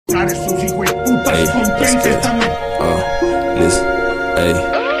Listen, hey.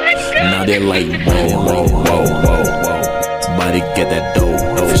 Now they're like, whoa. Body get that dough,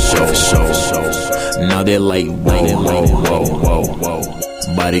 for sure. Now they're like, whoa.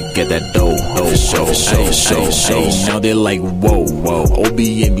 Body get that dough, for sure. Now they're like, whoa. OB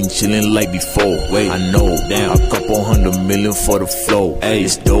ain't been chillin' like before. Wait, I know, damn, a couple $100 million for the flow. Hey,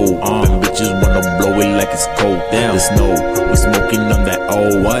 it's dope. Them bitches wanna blow it like it's cold. Damn, it's no, we smoking on that.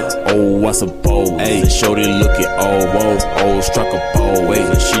 Oh, what? Oh, I suppose. Hey, shorty looking, oh, struck a pole.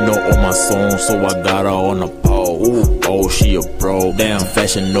 Wait, she know all my songs, so I got her on a pole. Ooh. Oh, she a pro. Damn,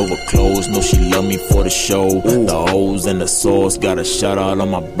 fashion over clothes. Know she love me for the show. Ooh. The hoes and the sauce, got a shout out on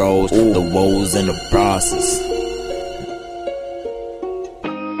my bros. Ooh. The woes and the process.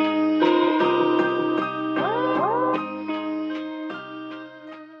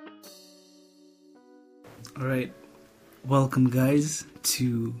 Alright, welcome guys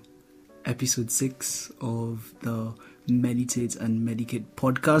to episode 6 of the Meditate and Medicate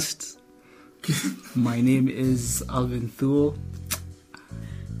podcast. My name is Alvin Thuo.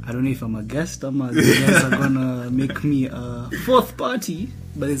 I don't know if I'm a guest or not. You guys are gonna make me a fourth party,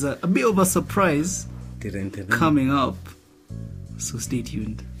 but it's a bit of a surprise coming up. So stay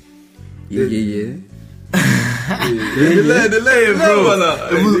tuned. Yeah. Delay, bro.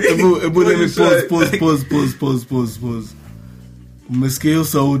 Let me pause. Umesikia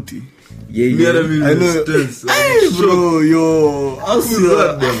sauti? Yeah. I know. Hey, bro, yo.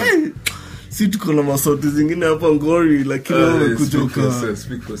 Si tuko na masauti zingine hapa ngori lakini wewe kutoka.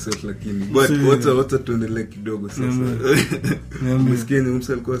 Speak for self lakini. But what tuendelee kidogo sasa. Umesikia ni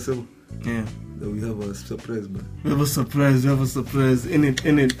alikuwa sema? Yeah. We have a surprise, man. We have a surprise. In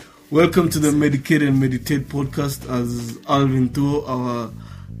it. Welcome to the Medicate and Meditate podcast as Alvin Thuo, our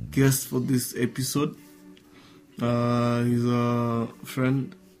guest for this episode. He's a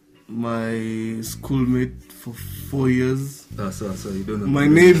friend, my schoolmate for 4 years. So you don't know. My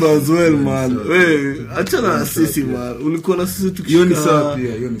neighbor as well, man. Hey, achana na sisi, man. Ulikuwa na sisi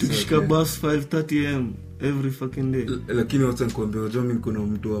tukishika bus 5:30 am every fucking day. Lakini wacha nikwambie, unajua mimi niko na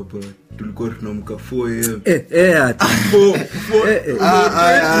mtu hapa. Tulikuwa tunamka 4 am.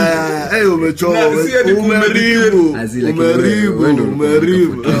 Umechoma. Umeribu.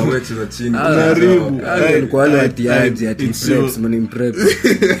 Wewe cheza chini. Ulikuwa na ati preps, man prep.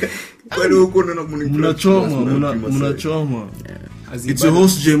 Kwani uko na mnachoma. It's your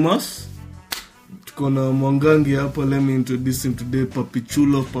host James. Tuko na Mwangangi hapa. Let me introduce him today. Papi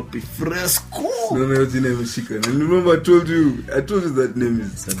Chulo, Papi Fresco. No, jina imeshika. Remember I told you that name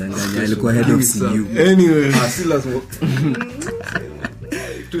is Sadanganya. Alikuwa head of CU. Anyway, si lazima.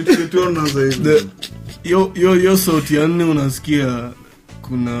 Tuona zaidi. Yo sauti ya nne unasikia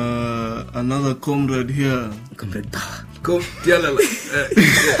kuna another comrade here. Comrade power. Come tell her.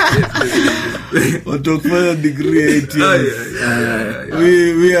 Otokufanya degree 8 years.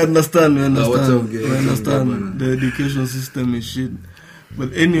 We understand. The education system is shit.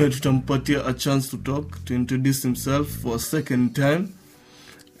 But anyway, tutampatia a chance to talk, to introduce himself for a second time.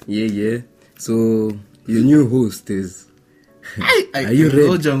 Yeah. So, your new host is... Are you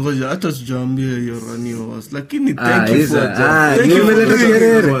ready? Ngoja, hata tujaambia hiyo ranio was. Lakini thank you for that. Nimeleta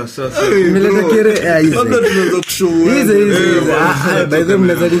kierere. Labda tunaweza kushow. By the way,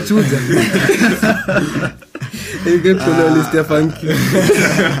 mnaweza nichuja. You get to know list ya funky.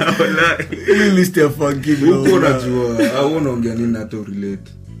 Ili list ya funky bro. Uko unajua, au unaongea nini na to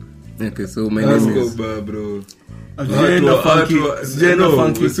relate. Okay, so my name is bro. Jena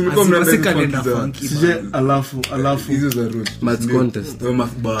funky. Simko mnapenda funky. Alafu. Hizo za road. Math contest.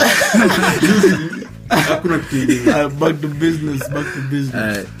 Math bar. Hakuna kidding. Back to business.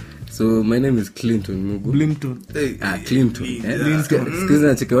 So my name is Clinton Mugo. Clinton. Clinton. Excuse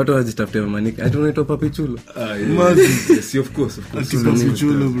me, cheke watu wajitafutia manika. Ati unaitwa Papi Chulo? Yes, of course. Papi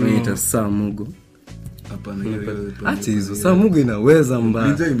Chulo bro. Unaitwa Sam Mugo. Hapana, acha hizo. Sam Mugo inaweza mbaya.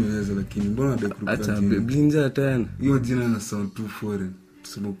 Blinja imeweza lakini mbona dekruka? Acha Blinja tena. Hiyo jina na sound too foreign.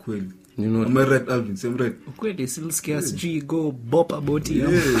 Tuseme kweli. You know, am I right, Alvin? Same right. Ukweli silisikia sijui go bop about it.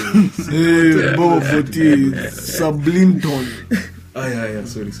 Hey, bop about it. Sublinton.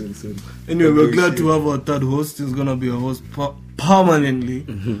 Sorry. Anyway, we're glad to have our third host. He's gonna be a host permanently.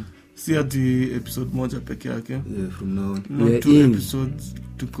 See at the episode moja peke yake. Yeah, from now on. Not 2 episodes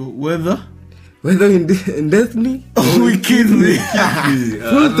to go. Whether in Destiny? Oh, we kid me.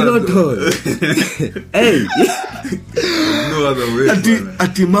 Full throttle. Hey. No other way.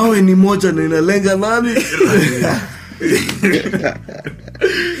 Ati mawe ni moja na inalenga nani?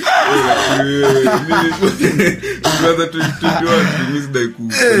 Brother, to miss the cool.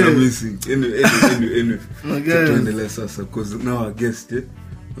 Missing. Anyway. Tuendelee sasa, because now our guest,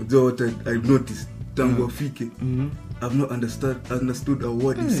 what I've noticed tangu afike I've not understood a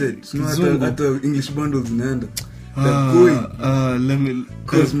word he said. So hata English bundles zinaenda. Let me,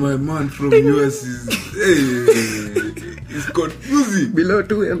 because my man from US is confusing below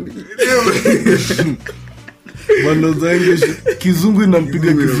 2 MB. bundles za English kizungu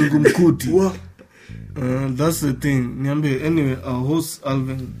inampiga kizungu mkuti. That's the thing. Niambie, anyway, our host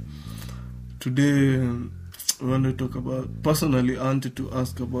Alvin, today we want to talk about, personally I wanted to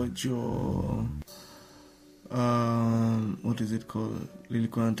ask about your what is it called,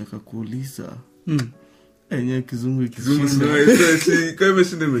 nilikuwa nataka kuuliza enye kizungu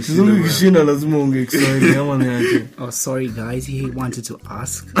kishinda lazima unge Kiswahili ama ni aje? Oh, sorry guys, he wanted to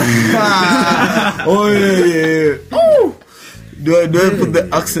ask. Oh yeah. Oh, do I put the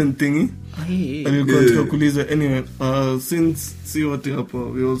accent thingy? Nilikuwa nataka kuuliza, anyway, since see what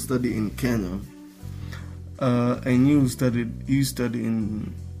hapo, we all study in Kenya, and you study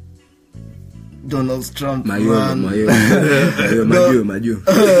in Donald Trump Donald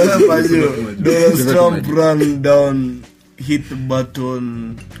Trump run down, hit the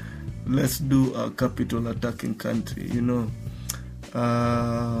button, let's do a capital attacking country, you know.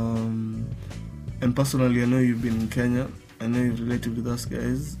 And personally, I know you've been in Kenya, I know you're related with us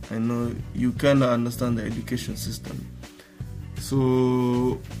guys, I know you kind of understand the education system.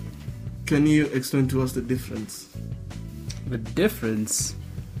 So can you explain to us the difference? The difference?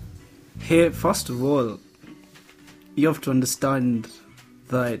 Here, first of all, you have to understand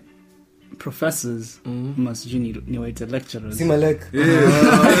that professors must niwaite lecturers. Simalek.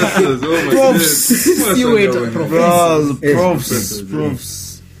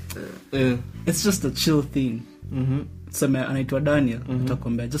 Profs. It's just a chill thing. Sema anaitwa Daniel,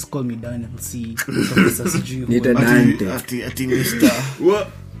 atakwambia just call me Daniel, see professor sijui. Nita Dante. Ati Mr. What?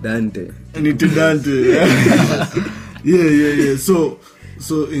 Dante. Nita Dante. Yeah.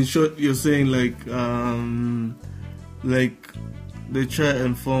 So in short, you're saying like they try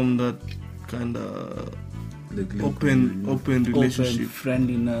and form that kind of open relationship,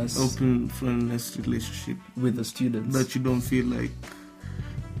 open friendliness relationship with the students, that you don't feel like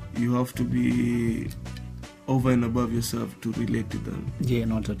you have to be over and above yourself to relate to them. Yeah,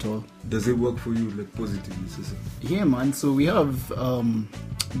 not at all. Does it work for you like positively, sister? Yeah, man. So we have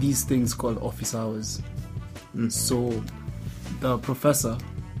these things called office hours. So the professor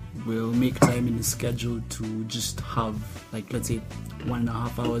will make time in his schedule to just have, like, let's say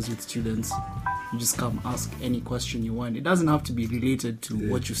 1.5 hours with students. You just come ask any question you want. It doesn't have to be related to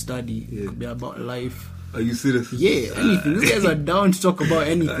what you study. It could be about life. Are you serious? Yeah, anything. These guys are down to talk about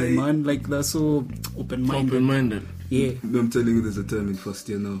anything, man. Like, they're so open-minded. Yeah. I'm telling you, there's a time in first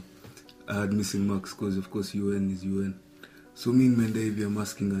year now, I had missing marks because, of course, UN is UN. So me and Mendavia, I'm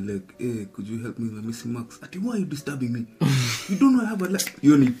asking her, like, hey, could you help me with my missing marks? Ati, why are you disturbing me? You don't know I have a life.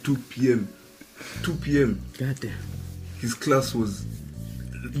 You only 2 p.m. 2 p.m. God damn. His class was...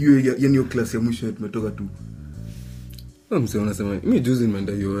 your class ya mwisho tumetoka tu. Unasema, me juzi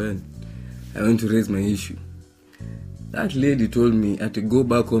nimeenda UN. I went to raise my issue. That lady told me I had to go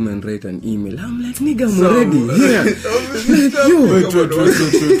back home and write an email. I'm like, nigga, I'm already here. Wait.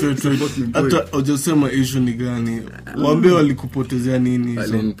 Hata ujasema issue ni gani? Waambie walikupotezea nini?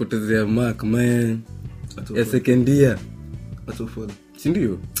 Walinipotezea mark, man. Ya second year. That's all further.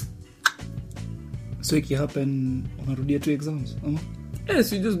 Sindio? So it happen, unarudia 2 exams?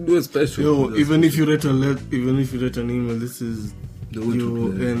 Yes, you just do a special. Yo, even if you write an email, this is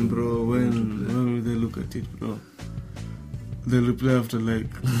your end, bro. When will they look at it, bro? They'll reply after like...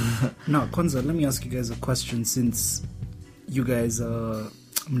 Now, Konza, let me ask you guys a question, since you guys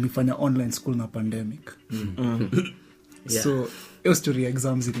mlifanya online school na pandemic. So, your story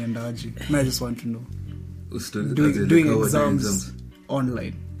exams iliendaje? I just want to know. Doing exams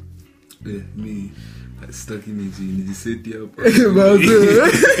online. Yeah, me stuck in nijiseti hapa.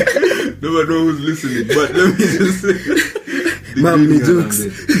 Nobody knows who's listening, but let me just say, Mom, jokes.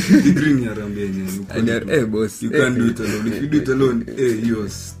 Degree ni Harambee yenyewe. Boss. You can't do it alone. If you do it alone, you're a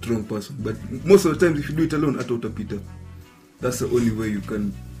strong person. But most of the times, if you do it alone, hata utapita. That's the only way you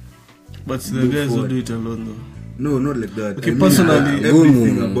can. But the guys who do it alone though. No, not like that. Okay, personally,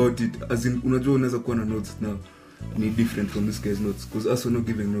 everything about it, as in, unajua unaweza kuwa na notes now, ni different from this guy's notes, because us are not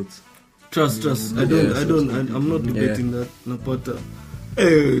giving notes. Trust. I'm not debating that. Napata.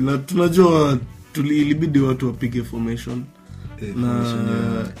 Na tunajua ilibidi watu wapige formation.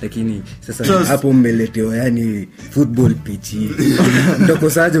 Lakini sasa hapo mmeletewa yani football pitch.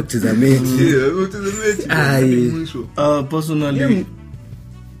 Ndokosaje kucheza mechi? Personally,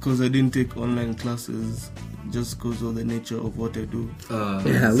 because I didn't take online classes just because of the nature of what I do.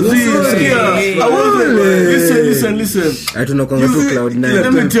 Yeah, I wasn't. Listen. I don't know. Go to cloud nine.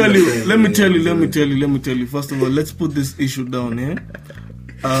 Let me tell you. First of all, let's put this issue down here.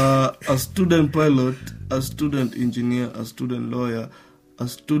 A student pilot, a student engineer, a student lawyer, a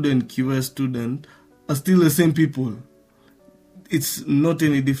student QS student are still the same people. It's not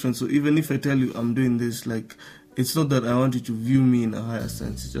any different. So even if I tell you I'm doing this, like, it's not that I want you to view me in a higher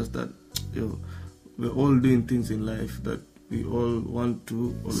sense. It's just that, we're all doing things in life that we all want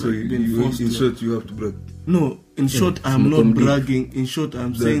to, or So like being forced in to. short, you have to brag. No, in short, I'm not bragging. In short,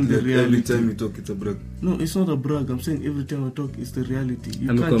 I'm saying the reality. Every time you talk, it's a brag. No, it's not a brag. I'm saying every time I talk, it's the reality. You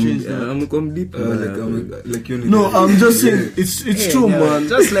I'm can't change that. I'm come deep. Like you need No, to- I'm just saying it's true, man.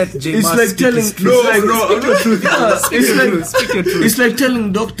 Just let J It's Mas like speak telling his truth. Speak your truth. it's like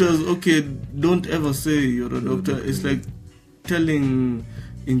telling doctors, okay, don't ever say you're a doctor. It's like telling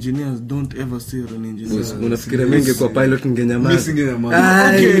engineers, don't ever say you're an engineer. Unafikiria mengi kwa pilot ngenyamaza. Missing in a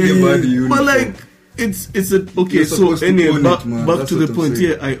man. Okay, but like it's a okay. You're So supposed to anyway, own back it, man. to That's the what I'm point. saying.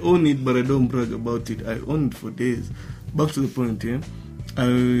 Yeah, I own it, but I don't brag about it. I own it for days. Back to the point. Yeah, I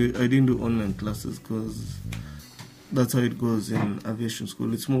didn't do online classes because that's how it goes in aviation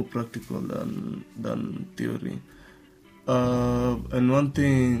school. It's more practical than theory. And one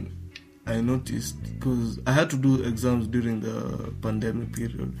thing I noticed, because I had to do exams during the pandemic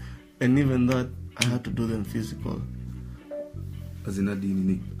period, and even that I had to do them physical. As in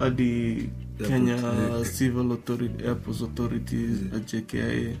Adi. At the Airport, Kenya yeah. Civil Authority, Airports Authorities, at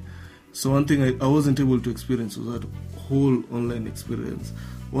JKIA. So one thing I wasn't able to experience was that whole online experience.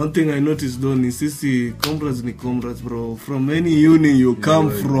 One thing I noticed though is sisi comrades bro. From any uni you come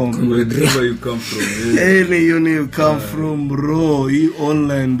from, Wherever you come from. Yeah. any uni you come from bro, hii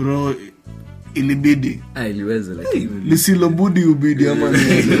online bro, ilibidi Iliweza lakini. lisilobudi ubidi ama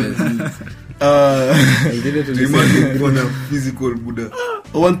nini. Ingine To imagine on a physical Buddha.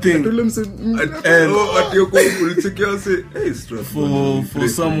 One thing At your call, you say, hey, stress. for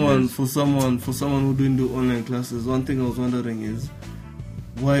someone who didn't do online classes, one thing I was wondering is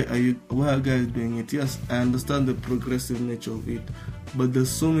why are guys doing it? Yes, I understand the progressive nature of it, but there's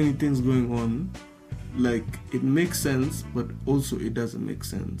so many things going on. Like, it makes sense, but also it doesn't make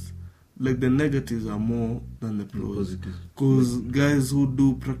sense. Like, the negatives are more than the pros. Because guys who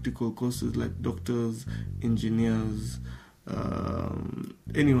do practical courses like doctors, engineers,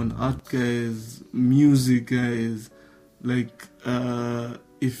 anyone, art guys, music guys, like,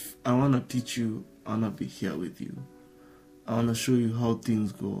 if I want to teach you, I want to be here with you. I want to show you how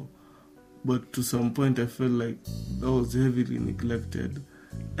things go. But to some point, I felt like that was heavily neglected.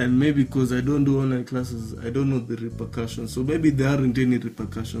 And maybe because I don't do online classes, I don't know the repercussions. So maybe there aren't any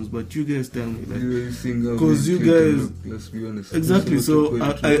repercussions. But you guys tell me, like, because you guys, let's be honest. exactly. So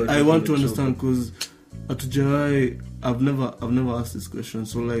I want to understand, because at Jawai, I've never asked this question.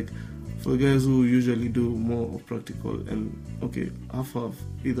 So like, for guys who usually do more of practical, and okay, half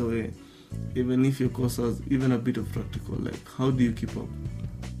either way, even if your course has even a bit of practical, like, how do you keep up?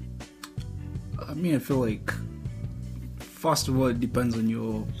 I mean, I feel like, first of all, it depends on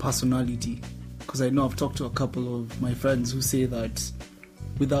your personality. Because I know I've talked to a couple of my friends who say that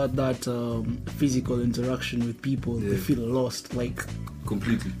without that physical interaction with people, they feel lost. Like,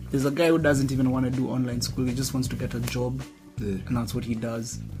 Completely. there's a guy who doesn't even want to do online school. He just wants to get a job, and that's what he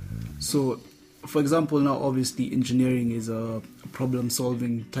does. So, for example, now obviously engineering is a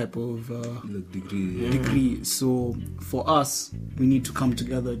problem-solving type of Like degree. degree. So for us, we need to come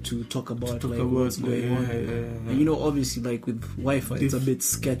together to talk about what's going on. And you know, obviously, like with Wi-Fi, it's a bit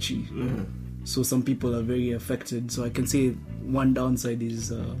sketchy. So some people are very affected. So I can say one downside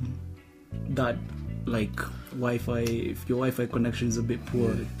is that, like, Wi-Fi, if your Wi-Fi connection is a bit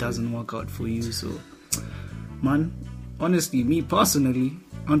poor, it doesn't work out for you. So, man, honestly, me personally,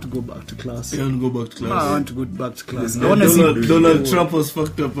 I want to go back to class. You want to go back to No, class? I want to go back to class. Yeah, I want to see Donald people. Trump was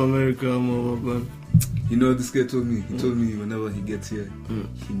fucked up America, man. You know what this guy told me? He told me whenever he gets here,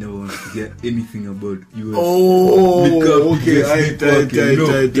 he never wants to hear anything about US. Oh, okay. East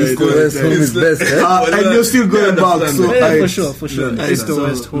to West, home is best. And you're still going back, so Yeah, for sure. I- East to so,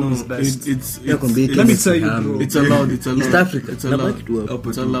 West, home no, is best. It's Let me tell you, bro. It's allowed. East Africa. It's allowed. Napaki tu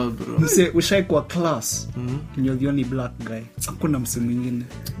It's allowed, bro. Mse, ushaikuwa class and you're the only black guy. Hakuna mse mwingine.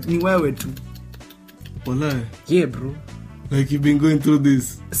 Ni wewe tu. Walai. Yeah, bro. Like, you've been going through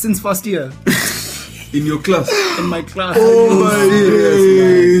this. Since first year In your class. in my class. Oh my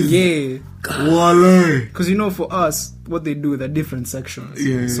days. Yeah. Walai. Because you know, for us, what they do, they're different sections.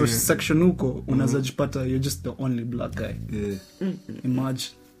 Yeah, So yeah. section huko, unazajipata, you're just the only black guy. Yeah.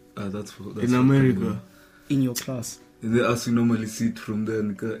 Imagine That's In America. in your class. And then as you normally see it from there,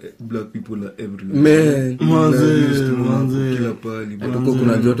 black people are everywhere. Man, Manze. Kila pahali. hatuko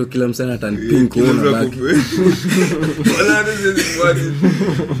kuna joto kila msana tan pink una baki.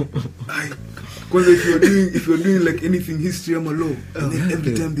 Because if you're doing like anything history ama law, and then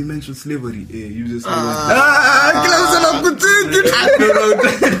every time they mention slavery, you just Kila msana kutiki.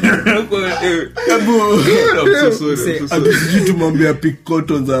 I'm so sorry. Sijui tumwambia pick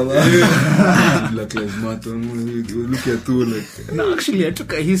cotton ama. Black Lives Matter. Look at you like. No, actually, I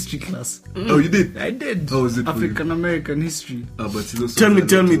took a history class. Oh, you did? I did. How was it for you? African American history. But it's also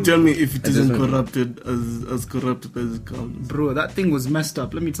Tell me if it isn't just want- corrupted as corrupted as it comes. Bro, that thing was messed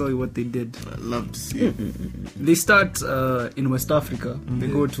up. Let me tell you what they did. I love to see it. They start in West Africa. They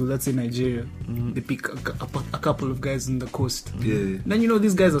go to, let's say, Nigeria. They pick a couple of guys on the coast. Yeah. Then,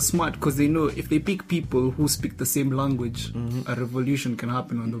 these guys are smart because they know if they pick people who speak the same language, a revolution can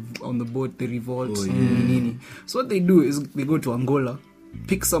happen on the boat. They revolt. Oh, yeah. So what they do is they go to Angola,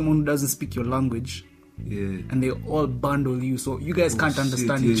 pick someone who doesn't speak your language, Yeah. and they all bundle you. So you guys can't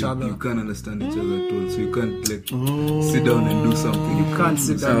understand each other. You can't understand each other at all. So you can't like sit down and do something. You can't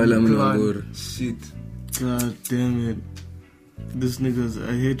sit down Sawa la and mna plan. ngoro. Shit. God damn it. These niggas,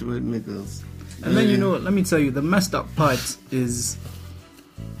 I hate white niggas. And then, let me tell you, the messed up part is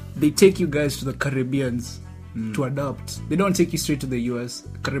they take you guys to the Caribbeans to adopt. They don't take you straight to the US.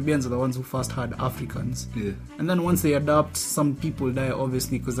 Caribbeans are the ones who first had Africans. Yeah. And then once they adopt, some people die,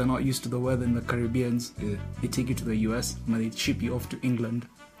 obviously, because they're not used to the weather in the Caribbeans. Yeah. They take you to the US, and they ship you off to England.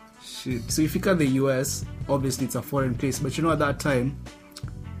 Shit. So if you got the US, obviously it's a foreign place. But at that time,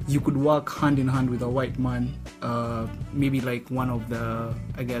 you could work hand in hand with a white man, maybe like one of the,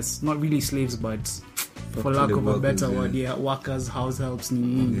 I guess, not really slaves, but for lack of a better word, workers, house helps,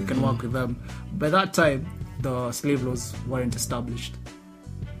 you can work with them. By that time, the slave laws weren't established.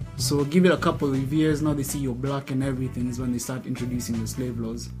 So give it a couple of years, now they see you're black and everything is when they start introducing the slave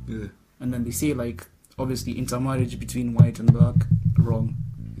laws. Yeah. And then they say, like, obviously intermarriage between white and black, wrong.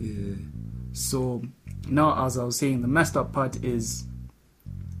 Yeah. So now, as I was saying, the messed up part is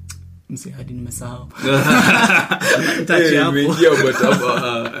I didn't mess up.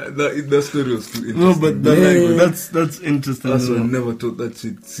 That story was too interesting. No, but that's interesting. That's why I you know. never thought that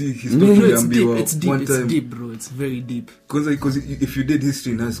shit. See, No, history it's can be deep. wow. It's deep. One It's time, deep, bro. It's very deep. because if you did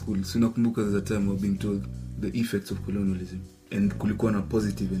history in high school, so nakumbuka there's a time we're being told the effects of colonialism and kulikuwa na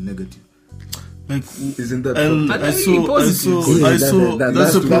positive and negative. Like, Isn't that and fucked up? I saw Positive.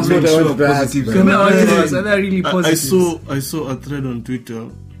 that's a what problem. I want to ask. Positive. man. Come on, Yeah. so they're really positive. I saw a thread on Twitter.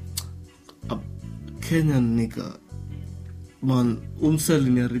 A Kenyan nigga, man,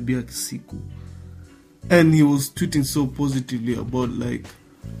 aliniharibia kisiku, and he was tweeting so positively about like,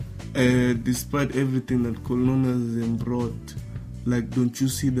 despite everything that colonialism brought, like, don't you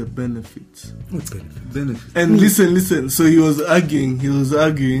see the benefits? What benefit? Benefit. And listen. So he was arguing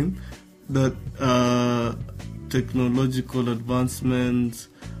that technological advancements,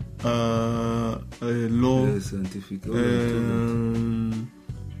 law, Yeah, scientific. all that.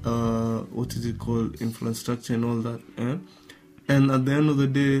 what is it called, infrastructure and all that. And at the end of the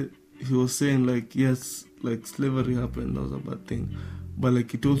day, he was saying like, yes, like slavery happened, that was a bad thing, but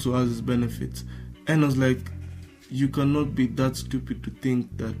like it also has its benefits. And I was like, you cannot be that stupid to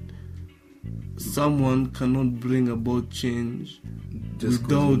think that someone cannot bring about change Just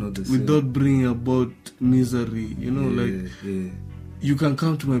 'cause we're not the same. without bringing about misery. Yeah. You can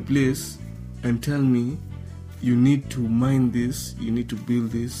come to my place and tell me you need to mine this, you need to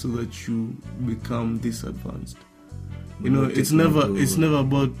build this so that you become this advanced. It's never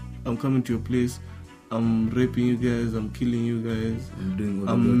about I'm coming to your place, I'm raping you guys, I'm killing you guys, I'm doing all of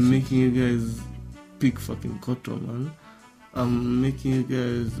I'm that making you guys pick fucking cotton, man. I'm making you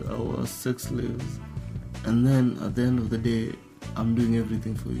guys our sex slaves, and then at the end of the day, I'm doing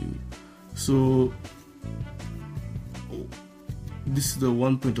everything for you. So this is the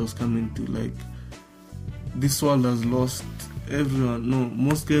one point I was coming to. Like, this world has lost everyone. No,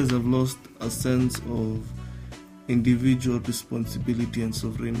 most guys have lost a sense of individual responsibility and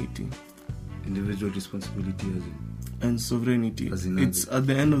sovereignty. Individual responsibility as in. And sovereignty. As in It's at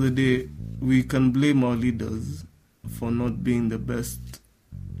the end of the day, we can blame our leaders for not being the best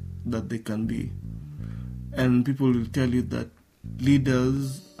that they can be. And people will tell you that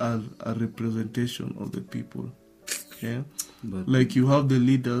leaders are a representation of the people. Yeah? But Like, you have the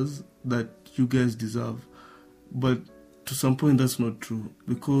leaders that you guys deserve. But to some point, that's not true.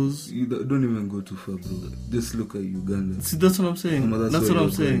 Because, you don't even go too far, bro. Just look at Uganda. see, that's what I'm saying. That's That's where what I'm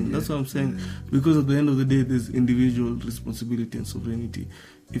you're saying. going, That's yeah. what I'm saying. Yeah. Because at the end of the day, there's individual responsibility and sovereignty.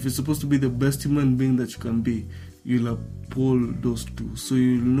 If you're supposed to be the best human being that you can be, you'll uphold those two. So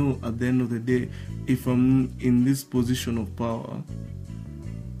you'll know at the end of the day, if I'm in this position of power,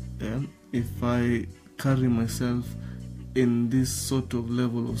 if I carry myself in this sort of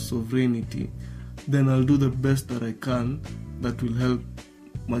level of sovereignty, then I'll do the best that I can that will help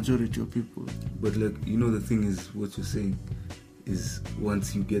majority of people. But like, you know, the thing is, what you're saying is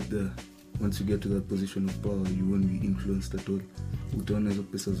once you get to that position of power, you won't be influenced at all. Utaona hizo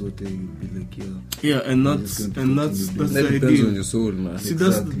pesa zote, you'll be like, yeah, and that's just the That depends on ideal. your soul, man. See,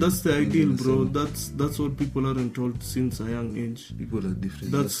 Exactly. that's the And ideal, then bro. so- That's what people aren't told since a young age. people are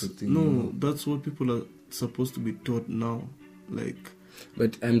different. That's the thing. you know. that's what people are supposed to be taught now. Like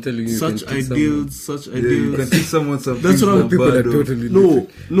But I'm telling you, such you can teach ideals. Yeah, you can teach someone something. That's what I'm- people bad that or- totally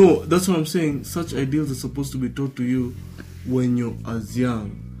no, that's what I'm saying. Such ideals are supposed to be taught to you when you're as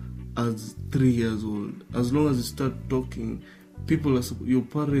young as 3 years old. As long as you start talking, people are your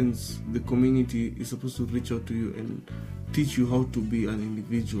parents, the community is supposed to reach out to you and teach you how to be an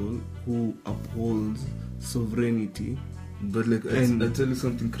individual who upholds sovereignty. But like, And- I tell you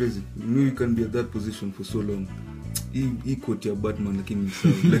something crazy. Me, you can be at that position for so long. He quote your Batman like in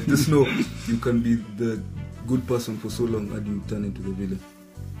himself. Like this, no, you can be the good person for so long and you turn into the villain.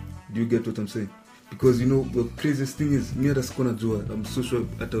 Do you get what I'm saying? Because you know the craziest thing is, me as Kona Joa, I'm so sure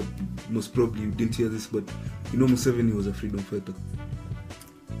at a, most probably you didn't hear this, but you know Museveni was a freedom fighter.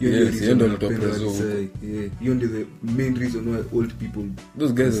 Yes, the he ended reason up why oppressed Penrod say, yeah, you know the main reason why old people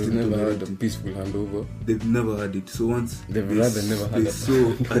Those guys have still never had a tolerate it. peaceful handover. They've never had it. So once They've rather never had they a saw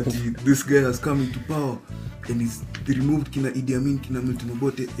this guy has come into power and they removed kina Idi Amin, kina Milton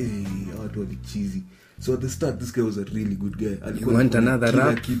Obote, watu wali cheesy. So at the start this guy was a really good guy. Alikuwa want anafanya another kila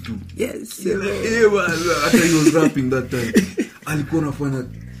rap? kitu. Yes, After he was rapping that time, alikuwa anafanya,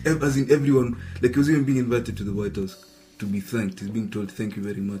 as in everyone, like he was even being invited to the White House to be thanked. He's being told, thank you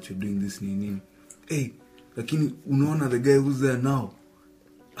very much, you're doing this nini. Hey, lakini unaona the guy who's there now.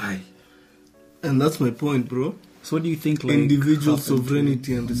 And that's my point, bro. So what do you think, like, Individual happened to-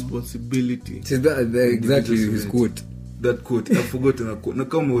 sovereignty and responsibility. See, that exactly his quote. That quote, I've forgotten a quote. Now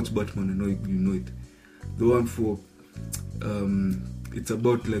come watch Batman, I know you know it. The one for it's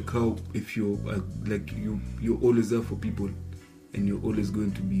about like how if you're like you're always there for people and you're always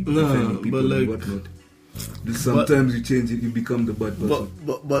going to be defending people but and like- whatnot. Sometimes you change it, you become the bad person.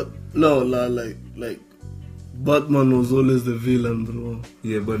 But no, like Batman was always the villain, bro.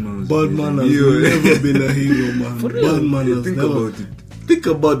 Yeah, Batman was Batman has amazing. never been a hero, man. Batman Yeah, has think never. about it. Think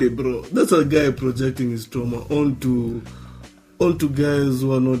about it, bro. That's a guy projecting his trauma onto guys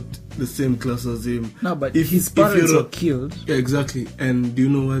who are not the same class as him. No, but If- his if parents you're were killed Yeah, exactly. And do you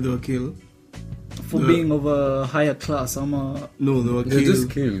know why they were killed? for being of a higher class. No, they were They killed. just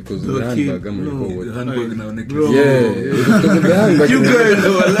killed because They of the were handbag. killed. I'm No, recall what. The handbag now necklace. Bro. Yeah, because of the handbag. You guys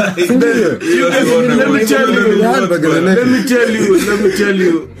were let me tell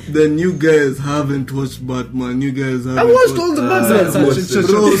you, then you guys haven't watched Batman. You guys haven't watched all the Batman.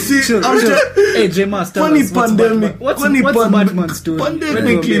 Bro, see, I'm Hey, J-Mas, tell funny us, what's pandemic. Batman? Funny What's pan- Batman's story?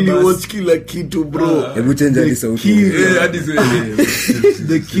 Pandemically, you watch Killer Kitu, bro. Hebu change hadi sauti.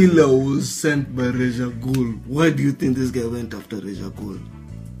 The killer was sent by Reja Ghul. Why do you think this guy went after Reja Ghul?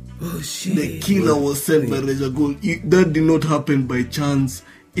 Oh shit. The killer was sent by Reja Ghul. That did not happen by chance.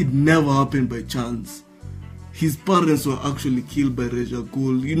 It never happened by chance. His parents were actually killed by Reja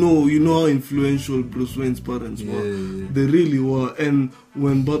Ghul. You know how influential Bruce Wayne's parents were. Yeah. They really were. And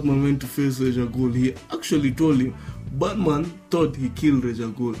when Batman went to face Reja Ghul, he actually told him. Batman thought he killed Reja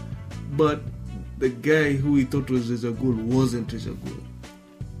Ghul, but the guy who he thought was Reja Ghul wasn't Reja Ghul.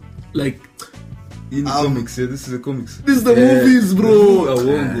 Like, In comics, yeah, this is a comics. this is the movies, bro.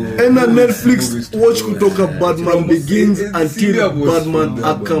 And on Movies Netflix, to watch watch. kutoka Batman Begins It's until serious Batman from there,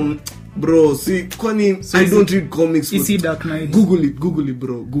 Arkham. Bro, see, kwani I don't read comics. You but- see Dark Knight? Google it,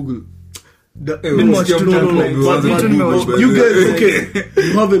 bro. Google. Didn't watch two Dark Knights. Batman. Didn't watch You Batman. guys, okay?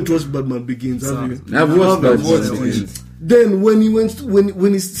 You haven't watched Batman Begins, have you? I've watched You that. haven't watched it. Then when he went,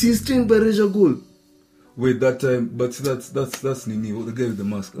 when he's trained by Reja Ghul, Wait, that time, but see, that's Nini, the guy with the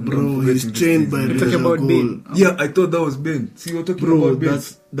mask. I'm bro, forgetting he's this trained thing. by You're Reja talking about Ghul. Bane. Yeah, I thought that was Ben. See, you're talking Bro, about Ben.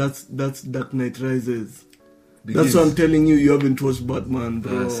 that's Dark Knight Rises. Begins. That's what I'm telling you. You haven't watched Batman,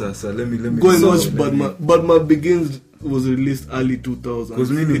 bro. Sir, let me Go and so, watch let me- Batman. Batman Begins was released early 2000s.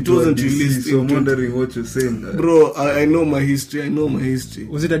 Because meaning It wasn't released so in I'm 20 wondering what you're saying. Bro, I know my history.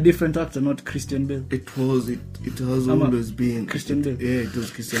 Was it a different actor, not Christian Bale? It has I'm a- always been Christian Bale. Yeah, it was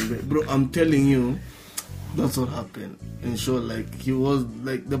Christian Bale. Bro, I'm telling you, that's what happened. In short, like, he was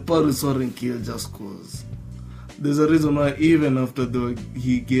like, the parents weren't killed just cause. There's a reason why even after the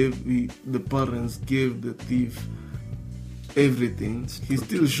parents gave the thief everything, he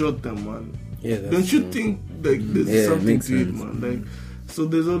still shot them, man. Yeah, that's Don't you true. think like there's Yeah, something makes to it, sense. man? Like, so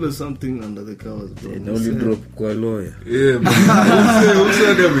there's always something under the covers, bro. And only drop kwa lawyer. Yeah, man. Who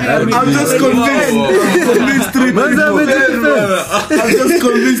said that? I'm just convinced. I'm convinced three people. I'm just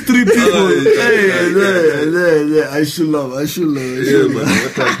convinced three people. Hey, I should love. Yeah, man.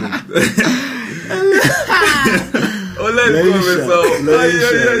 What happened? Online comments out.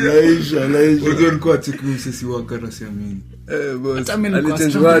 Laisha. Unajua nikuwa cheki msesi waka na siamini. Boss. Hata mimi niko Alichange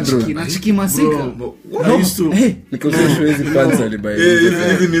strong wardrobe. na chiki masika. I used to. Hey, Because hizi fans alibuy.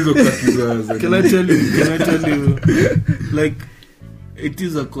 Hizi nizo kaki za. Can I tell you? Like, it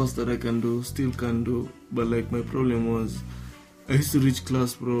is a course that I can do, still can do, but like my problem was, I used to reach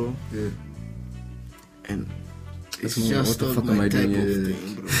class, bro, Yeah. and it's What just the not fuck am my I type doing of here?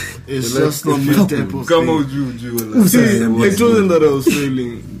 thing, bro. It's just not my type of Kama thing. uju wala. See, it wasn't that I was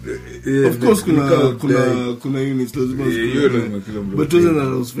failing. Yeah, Of course, because, kuna units, lazima hiyo zikuwe. lazima kila mtu. But it wasn't that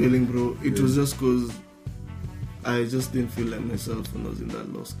I was failing, bro. It was just because I just didn't feel like myself when I was in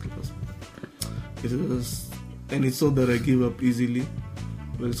that lost class. It was, and it's not that I give up easily,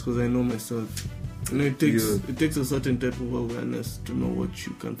 but it's because I know myself. You know, it takes a certain type of awareness to know what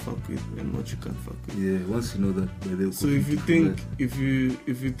you can fuck with and what you can't fuck with. Yeah, once you know that, by the way, So if you think if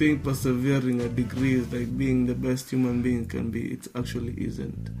you think persevering a degree is like being the best human being can be, it actually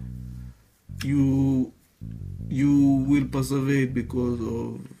isn't. You will persevere because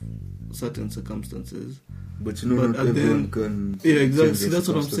of certain circumstances. but you know, but not at the everyone end- can. Yeah, exactly. change See, their that's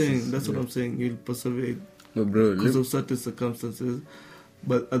what I'm circumstances. saying. That's what I'm saying. You'll persevere No, bro. because of certain circumstances,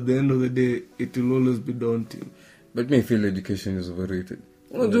 but at the end of the day, it will always be daunting. But me feel education is overrated.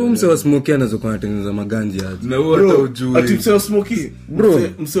 Unajua mse wa smoke anazokuwa anatengeneza maganji aje. Na wewe hata ujui. ati mse wa smoky, Bro.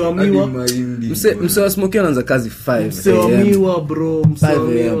 mse wa Hadi miwa, mahindi. Mse wa smoke anaanza kazi 5 mse wa a.m. miwa, bro, mse 5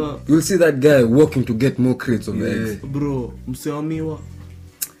 wa a.m. miwa, You'll see that guy walking to get more crates of Yeah. eggs. bro, mse wa miwa,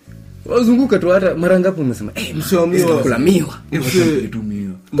 Wazunguka tu hata mara ngapi umesema mse wa miwa, kula miwa. mse Itumia.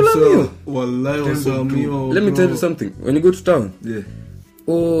 mse wallahi mse wa miwa. Let me bro. tell you something. When you go to town, Yeah.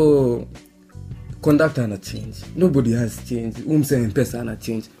 conductor ana change. Nobody has change. Umse mpesa ana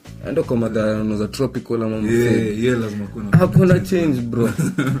change. Ando kwa magano za tropical ama mse. Yeah, lazima kuna. Hakuna change bro.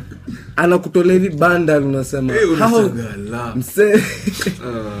 Anakutolea hivi bundle unasema. Eh, How unashangaa la. mse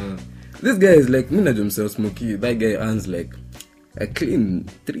Ah. this guy is like mimi najua mse wa smoky. That guy earns like a clean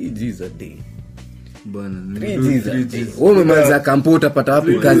 3 G's a day. Bana, 3 G's a day. Wewe umemaliza kampo utapata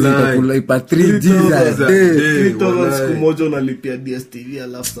wapi kazi Wallahi. itakula ipa 3 G's a day. 3,000 wallahi. siku moja unalipia DSTV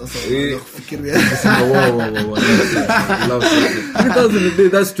alafu sasa unaanza kufikiria. Wow. Love it. 3,000 a day,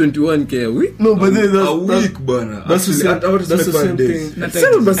 that's 21k a week. No, but then A week bana. that's the same, Actually, that's the same days. thing. That's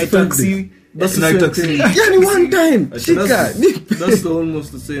I taxi. That's the Night same taxi. thing. Yani one time shika That's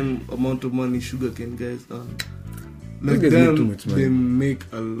almost the same amount of money sugarcane guys earn. Like These guys make too them, much money. they make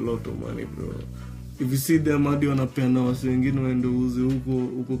a lot of money, bro. If you see them hadi wanapeana wasi wengine waende uze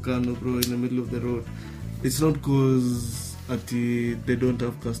huko kando, bro, in the middle of the road. It's not cause ati they don't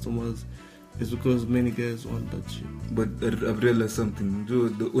have customers. It's because many guys want that shit. But I've realized something.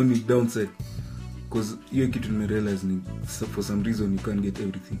 The only downside, because hiyo kitu nimerealize ni for some reason you can't get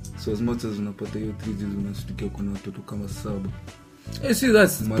everything. So as much as unapata hiyo 3 G's unashtukia kuna watoto kama 7. You see,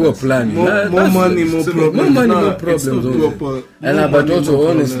 that's Man, poor planning. More That's- money, more so problems. more money, more Nah, it's problems not also. proper. And More but money, also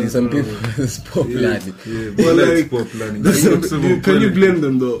more honestly, problems, some bro. people it's poor planning. Yeah, But but like, like poor planning. Can you blame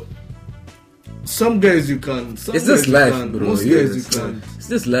them though? Some guys you can. Some It's guys just you life, can. bro. Most Yeah, guys you it's can. It's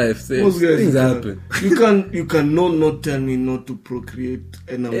just life. Say, Most guys things you happen. can. You can not tell me not to procreate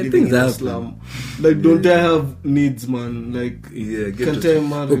and I'm Yeah, living things in happen. Islam. Like, don't I have needs, man? Like, Yeah, get can't to- I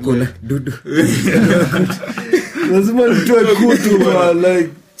marry? Uko na Like, dudu. lazima nitoe kutu, man. Like,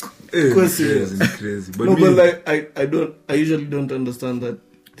 Eh, questions. crazy. But no, me, but like I usually don't understand that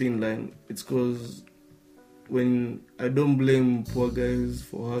thin line. It's because when I don't blame poor guys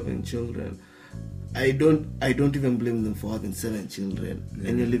for having children, I don't even blame them for having 7 children.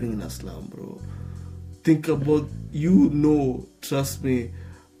 And you're living in a slum, bro. Think about, trust me,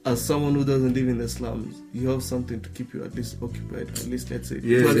 as someone who doesn't live in the slums, you have something to keep you at least occupied. At least let's say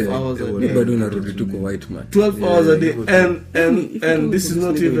 12 hours a Mi day. bado narudi tu kwa white man. 12 hours a day, If you and go this to is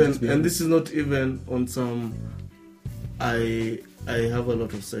not this neighborhood, even, just be and this is not even on some I have a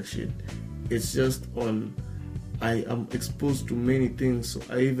lot of sex shit. It's just on I am exposed to many things, so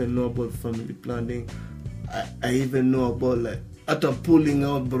I even know about family planning. I even know about like after pulling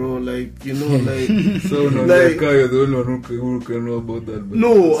out, bro, like, like so no, like, you're the only one who can know about that. But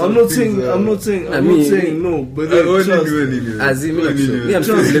no, some I'm not things saying are- I'm not saying no, but I then only trust- do anyway. As in, Only do me, I'm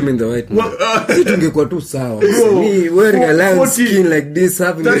still blaming the white man. What- Si tungekuwa tu sawa. Bro, Me wearing a lion 40 skin like this,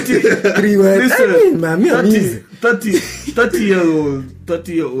 having 30 3 white. Listen, I mean, man, me amazing. 30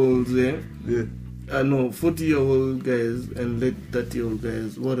 year olds, Yeah. I know 40-year-old guys and late 30-year-old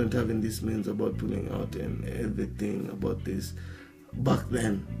guys weren't having these means about pulling out and everything about this back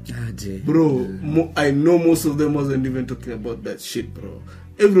then. Bro, I know most of them wasn't even talking about that shit, bro.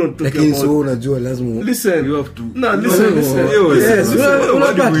 Everyone talking Lakini about... so unajua lazima Listen, You have to. No, listen. Yes,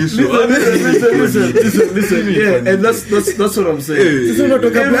 Listen. Yeah, and that's what I'm saying. Sisi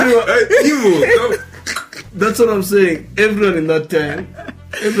unatoka black. That's what I'm saying. Everyone in that time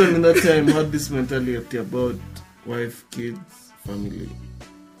had this mentality about wife, kids, family.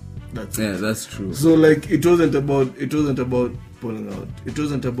 That's it. Yeah, that's true. So like it wasn't about pulling out. It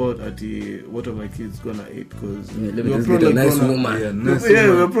wasn't about what are my kids gonna eat, because Yeah, let me just get a nice woman.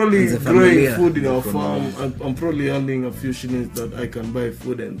 we're probably It's a growing familia. food in our farm. I'm probably earning a few shillings that I can buy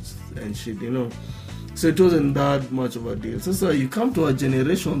food and shit, you know. So it wasn't that much of a deal. So you come to a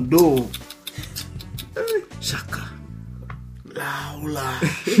generation though. Shaka. Laula.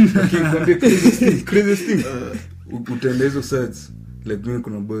 Craziest thing. Utaenda hizo sides. Like mimi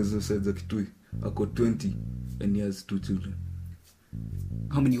kuna boys hizo sides za Kitui. Ako 20 and he has 2 children.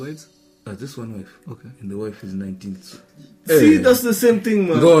 How many wives? Just one wife. Okay. And the wife is 19. See, that's the same thing,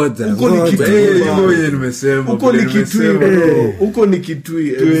 man. Ngoja, Uko ni ngoja. Kitui, Hivyo man. yeye nimesema. Uko ni Kitui, bro. Uko ni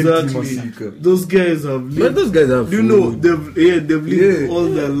Kitui, 20 exactly. masika. Those guys have lived. But those guys have Do you know food. they've lived Yeah. all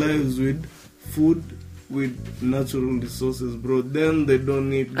their lives with food, with natural resources, bro. Then they don't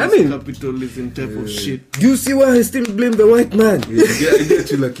need I this mean- capitalism type of shit. Do you see why I still blame the white man? I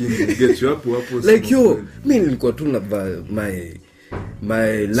get you lakini. I get you hapo. Like yo, mi nilikuwa tu na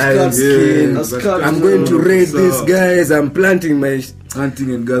my lion skin. a scarf, I'm going to raid so- these guys. I'm planting my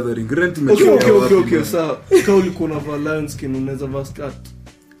hunting and gathering. Renting Okay. So, kama ulikuwa unavaa lion skin, unaweza vaa skirt.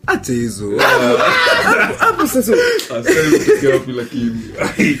 acha hizo. Hapo sasa.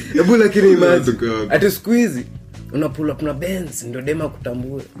 Hebu lakini imagine. Ati siku hizi una pull up na Benz ndio dema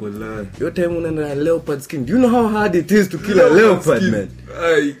kutambue. Wallahi. Your time unaenda na leopard skin. Do you know how hard it is to kill a leopard, man?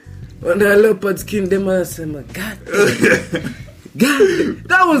 Unaenda na leopard skin dema sema God,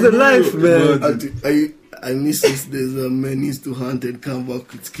 that was the life, man. I miss those days when men used to hunt and come back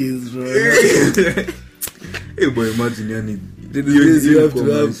with skins, right? Hey boy, imagine yani. You have to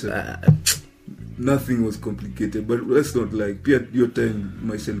have. Nothing was complicated, but let's not like. Pia your time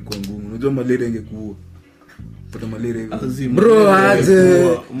maisha ilikuwa ngumu. Unajua malaria ingekuua. Pata malaria. Bro,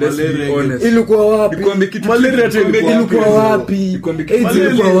 aje. Malaria honest. Ilikuwa wapi? Malaria Ilikuwa wapi? AIDS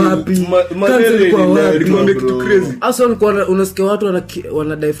ilikuwa wapi? Malaria Cancer ilikuwa wapi? Nikwambie kitu crazy. Asa walikuwa unasikia watu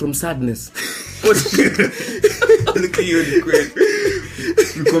wana die from sadness.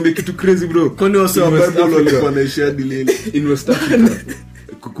 Nikwambie kitu crazy bro. Kwani wasa wa Bible walikuwa naisha hadi lini? In West Africa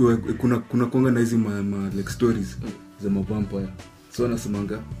kuna konga na hizi like stories za vampire. So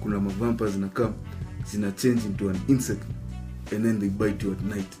wanasemanga kuna vampires zina change into an insect and then they bite you at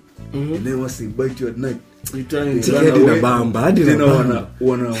night. And then once they bite you at night, Hadi na bamba, hadi na bamba.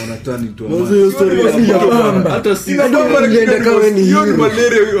 wana turn into a Mwanzo hiyo story ya bamba. Hata si Nilienda kawa ni hiyo hero.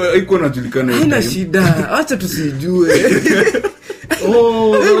 malaria haiko najulikana. Haina shida. Acha tusijue. that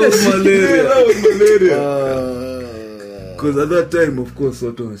was malaria. Because at that time, of course,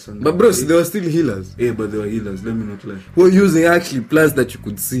 watu wamesanga. But bro, they were still healers. Yeah, but they were healers. Let me not lie. Who were using actually plants that you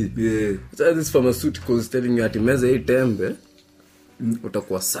could see. Yeah. So this pharmaceuticals telling you ati meza hii tembe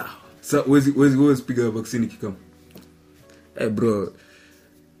utakuwa sawa. So where's piga vaccine ikikam? Bro.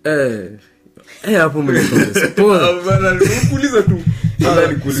 Hapo mlikuwa support. Bana nikuuliza tu.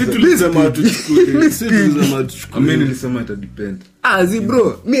 Si tulisema tuchukue. Mimi nilisema ita depend.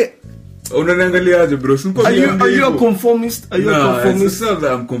 Bro, me Unaniangalia aje bro? Are you a conformist? Are you a conformist? It's not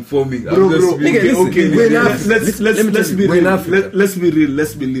that I'm conforming. Bro, okay. Let's be real.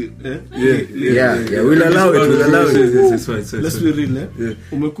 Yeah, we'll allow it. It's fine. Let's be real, Yeah.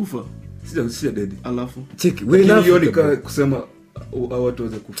 Umekufa Sija dedi. alafu Check, we're in Africa. Kusema watu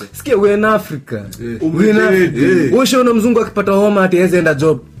waza kufa. Sikia, we're in Africa. Yeah. We're in Africa. Ushaona mzungu akipata homa ati hawezi enda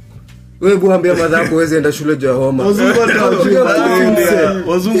job. Wewe buambia madhako hawezi enda shule juu ya homa.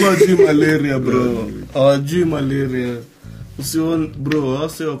 Wazungu hawajui malaria bro. Hawajui malaria. Usione bro,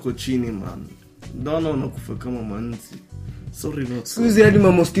 wase wako chini man. Ndana unakufa kama manzi. Sorry not. Suzi hadi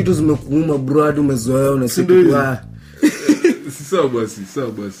mosquitoes zimekuuma bro, hadi umezoea unasikia. Sawa basi.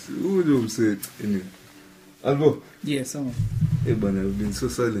 Uje umse. Algo. Yes, someone. Hey bana, I've been so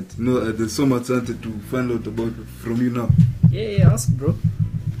silent. There's so much I wanted to find out about from you now. Yeah, ask bro.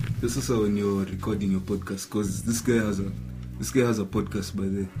 This is when you're recording your podcast, because this guy has a podcast by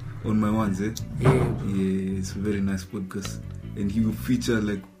the on my ones, eh? Yeah, it's a very nice podcast, and he will feature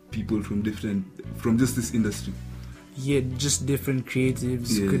like people from just this industry. Yeah, just different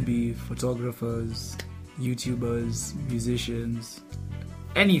creatives. Yeah. Could be photographers, YouTubers, musicians,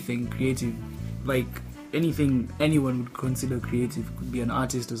 anything creative, like anything anyone would consider creative, could be an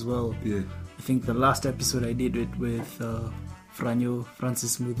artist as well. Yeah. I think the last episode I did it with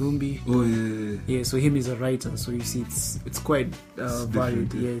Francis Mudumbi. Oh yeah. Yeah, so him is a writer, so you see it's quite varied.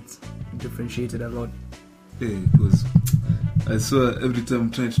 different, yeah. Yeah, it's differentiated a lot. Yeah, because I swear every time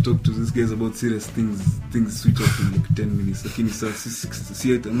I'm trying to talk to these guys about serious things switch up in like 10 minutes. Lakini sir,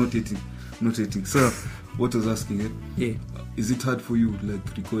 see it, I'm not hating. Sir, what I was asking, Yeah. is it hard for you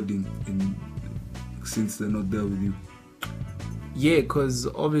like recording since they're not there with you? Yeah, because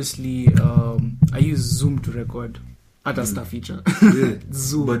obviously I use Zoom to record. At star feature. Yeah.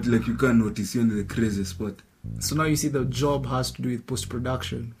 Zoom. But like you can't notice, you're in the craziest spot. So now you see the job has to do with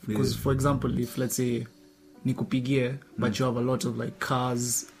post-production. Because for example, if let's say nikupigie, but you have a lot of like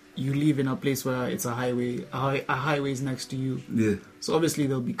cars, you live in a place where it's a highway, a highway is next to you. Yeah. So obviously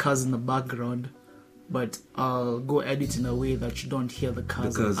there'll be cars in the background, but I'll go edit in a way that you don't hear the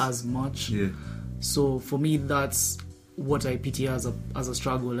cars as much. Yeah. So for me, that's what I pity as a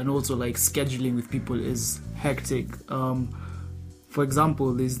struggle. And also like scheduling with people is hectic. For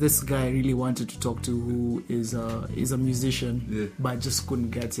example, there's this guy I really wanted to talk to who is a musician, but I just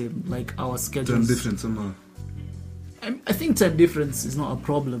couldn't get him. Like our schedules. Time different somehow. I think time difference is not a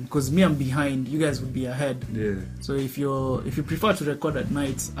problem because me, I'm behind. You guys would be ahead. Yeah. So if you prefer to record at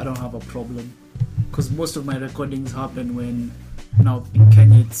night, I don't have a problem because most of my recordings happen when now in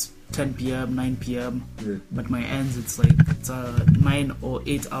Kenya it's 10 p.m., 9 p.m. Yeah. But my ends it's a 9 or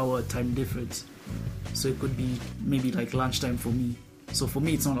 8 hour time difference. So it could be maybe like lunchtime for me. So for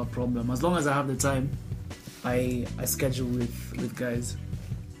me it's not a problem. As long as I have the time, I schedule with guys.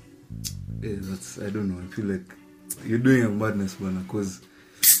 Yeah, I don't know. I feel like you're doing a madness, bwana, cause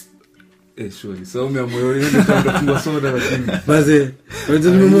surely. So mimi amoyoni ndio soda lakini. Baze,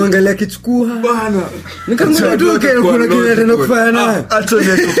 unajua nimemwangalia kichukua. Bana. Nikamwambia tu kuna kile tena kufanya naye. Acha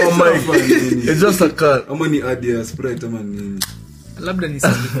niko kwa mic. It's just a car. Ama ni add Sprite ama nini? Labda ni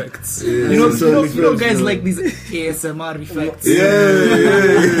sound effects. Yeah, you know guys like these ASMR effects.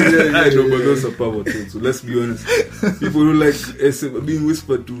 Yeah. I know, but those are power too. So let's be honest. People who like being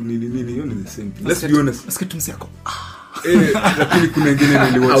whispered to nini only the same thing. Let's be honest. Let's get to mseko. Lakini kuna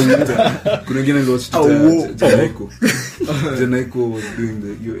wengine niliwatch Janaiko was doing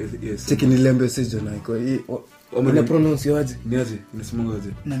the yes. Cheki nilembe si Janaiko. Ina pronounce yoaje? Niaje? Inasemanga aje?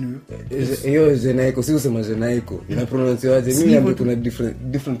 Nani huyo? Hiyo Janaiko, si usema Janaiko. Ina pronounce yoaje? Mimi ambapo kuna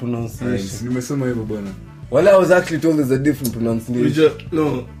different pronunciation. Nimesema hivyo bwana. Well, I was actually told there's a different pronunciation.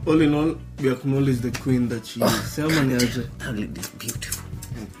 All in all, we acknowledge the queen that she is. Sema ni aje? It's beautiful.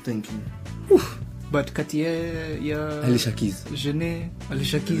 Thank you. But kati ya Alicia Keys.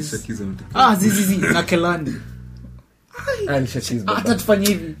 Alicia Keys. Shakiza Zizi na Kelani. Alicia Keys. Hata tufanye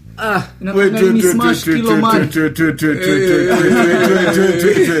hivi. Wait. Smash Kilo Man.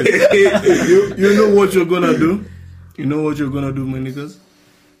 You know what you're gonna do? You know what you're gonna do, my niggas?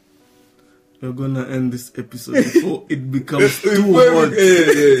 You're gonna end this episode before it becomes too hot.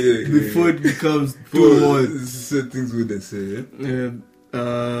 Yeah. Before it becomes too hot. Say things we don't say, yeah?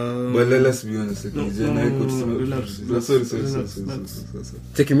 But let's be honest. Relax.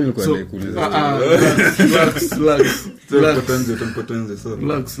 Cheki mimi nilikuwa So, naikuuliza.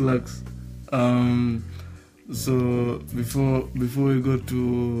 Relax. So before we go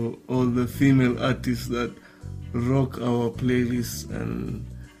to all the female artists that rock our playlists and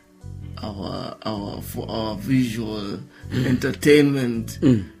our visual entertainment,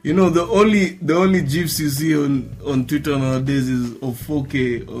 you know, the only gifs you see on Twitter nowadays is of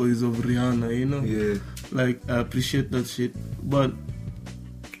 4K or is of Rihanna, you know. Yeah. Like, I appreciate that shit, but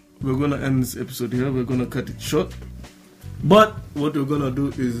we're gonna end this episode here. We're gonna cut it short. But what we're gonna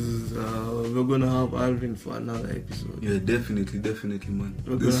do is we're gonna have Alvin for another episode. Yeah, definitely, man.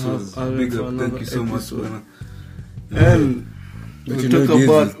 This was big up. Thank you so much, man. And we're gonna talk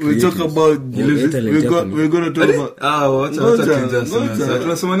about we're gonna talk about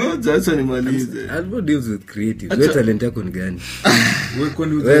acha nimalize. Albo deals with creative. Wewe talent yako ni gani?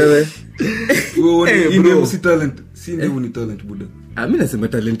 Wewe bro. si talent. Si ndio ni talent buda. Mimi nasema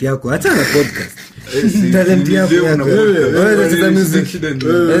talent yako acha na podcast. Talent yako. Wewe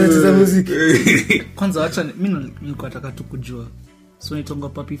unacheza music. Kwanza acha mimi nilikuwa nataka tu kujua. So nitonga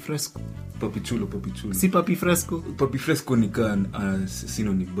Papi Fresco. Papi chulo. Si Papi Fresco. Papi Fresco ni kan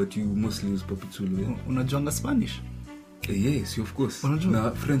synonym, but you mostly use Papi chulo. Yeah? Unajuanga Spanish? Yes, of course. Unajua?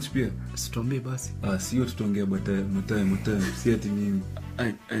 Na French pia. Sitombe basi. Sio tutaongea time. Si ati mimi.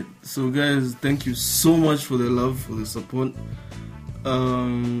 So guys, thank you so much for the love, for the support.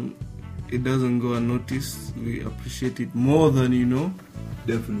 It doesn't go unnoticed. We appreciate it more than you know.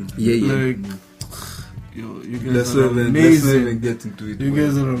 Definitely. Yeah. Like, you guys Let's are not even amazing. get into it. You boy.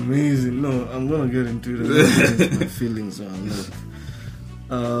 guys are amazing. No, I'm gonna get into it. I'm gonna get into my feelings on that.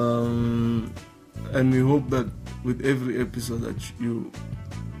 And we hope that with every episode that you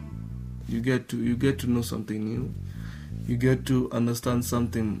get to know something new. You get to understand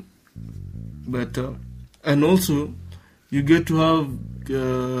something better, and also you get to have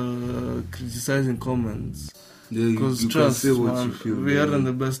criticizing comments. Yeah, you Because can trust, say what man, you feel. we man. aren't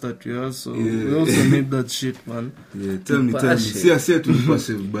the best at we are, so Yeah. we also need that shit, man. Yeah, tell me. Passion. See tu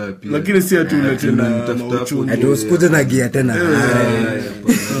passive by pia. Lakini si ati ulete Tuna na nitafuta mauchungu. hapo. Ati usikuje na gia tena.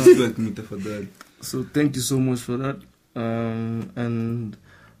 Respect me tafadhali. So thank you so much for that. And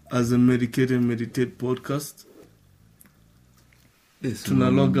as a meditate podcast, Yes, Tuna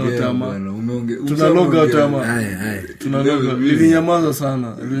log out umeongea ama. bwana, Tuna log out ama. Haya. Tuna log out. Lilinyamaza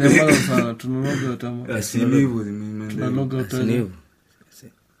sana. Tuna log out ama. Asili hivyo zimeenda. Tuna log out. Ni hivyo.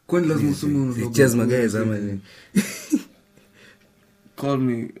 Kwani lazima usome una log Cheers out? magays ama ni. Call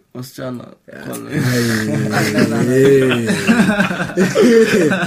me wasichana. Call me. Ai.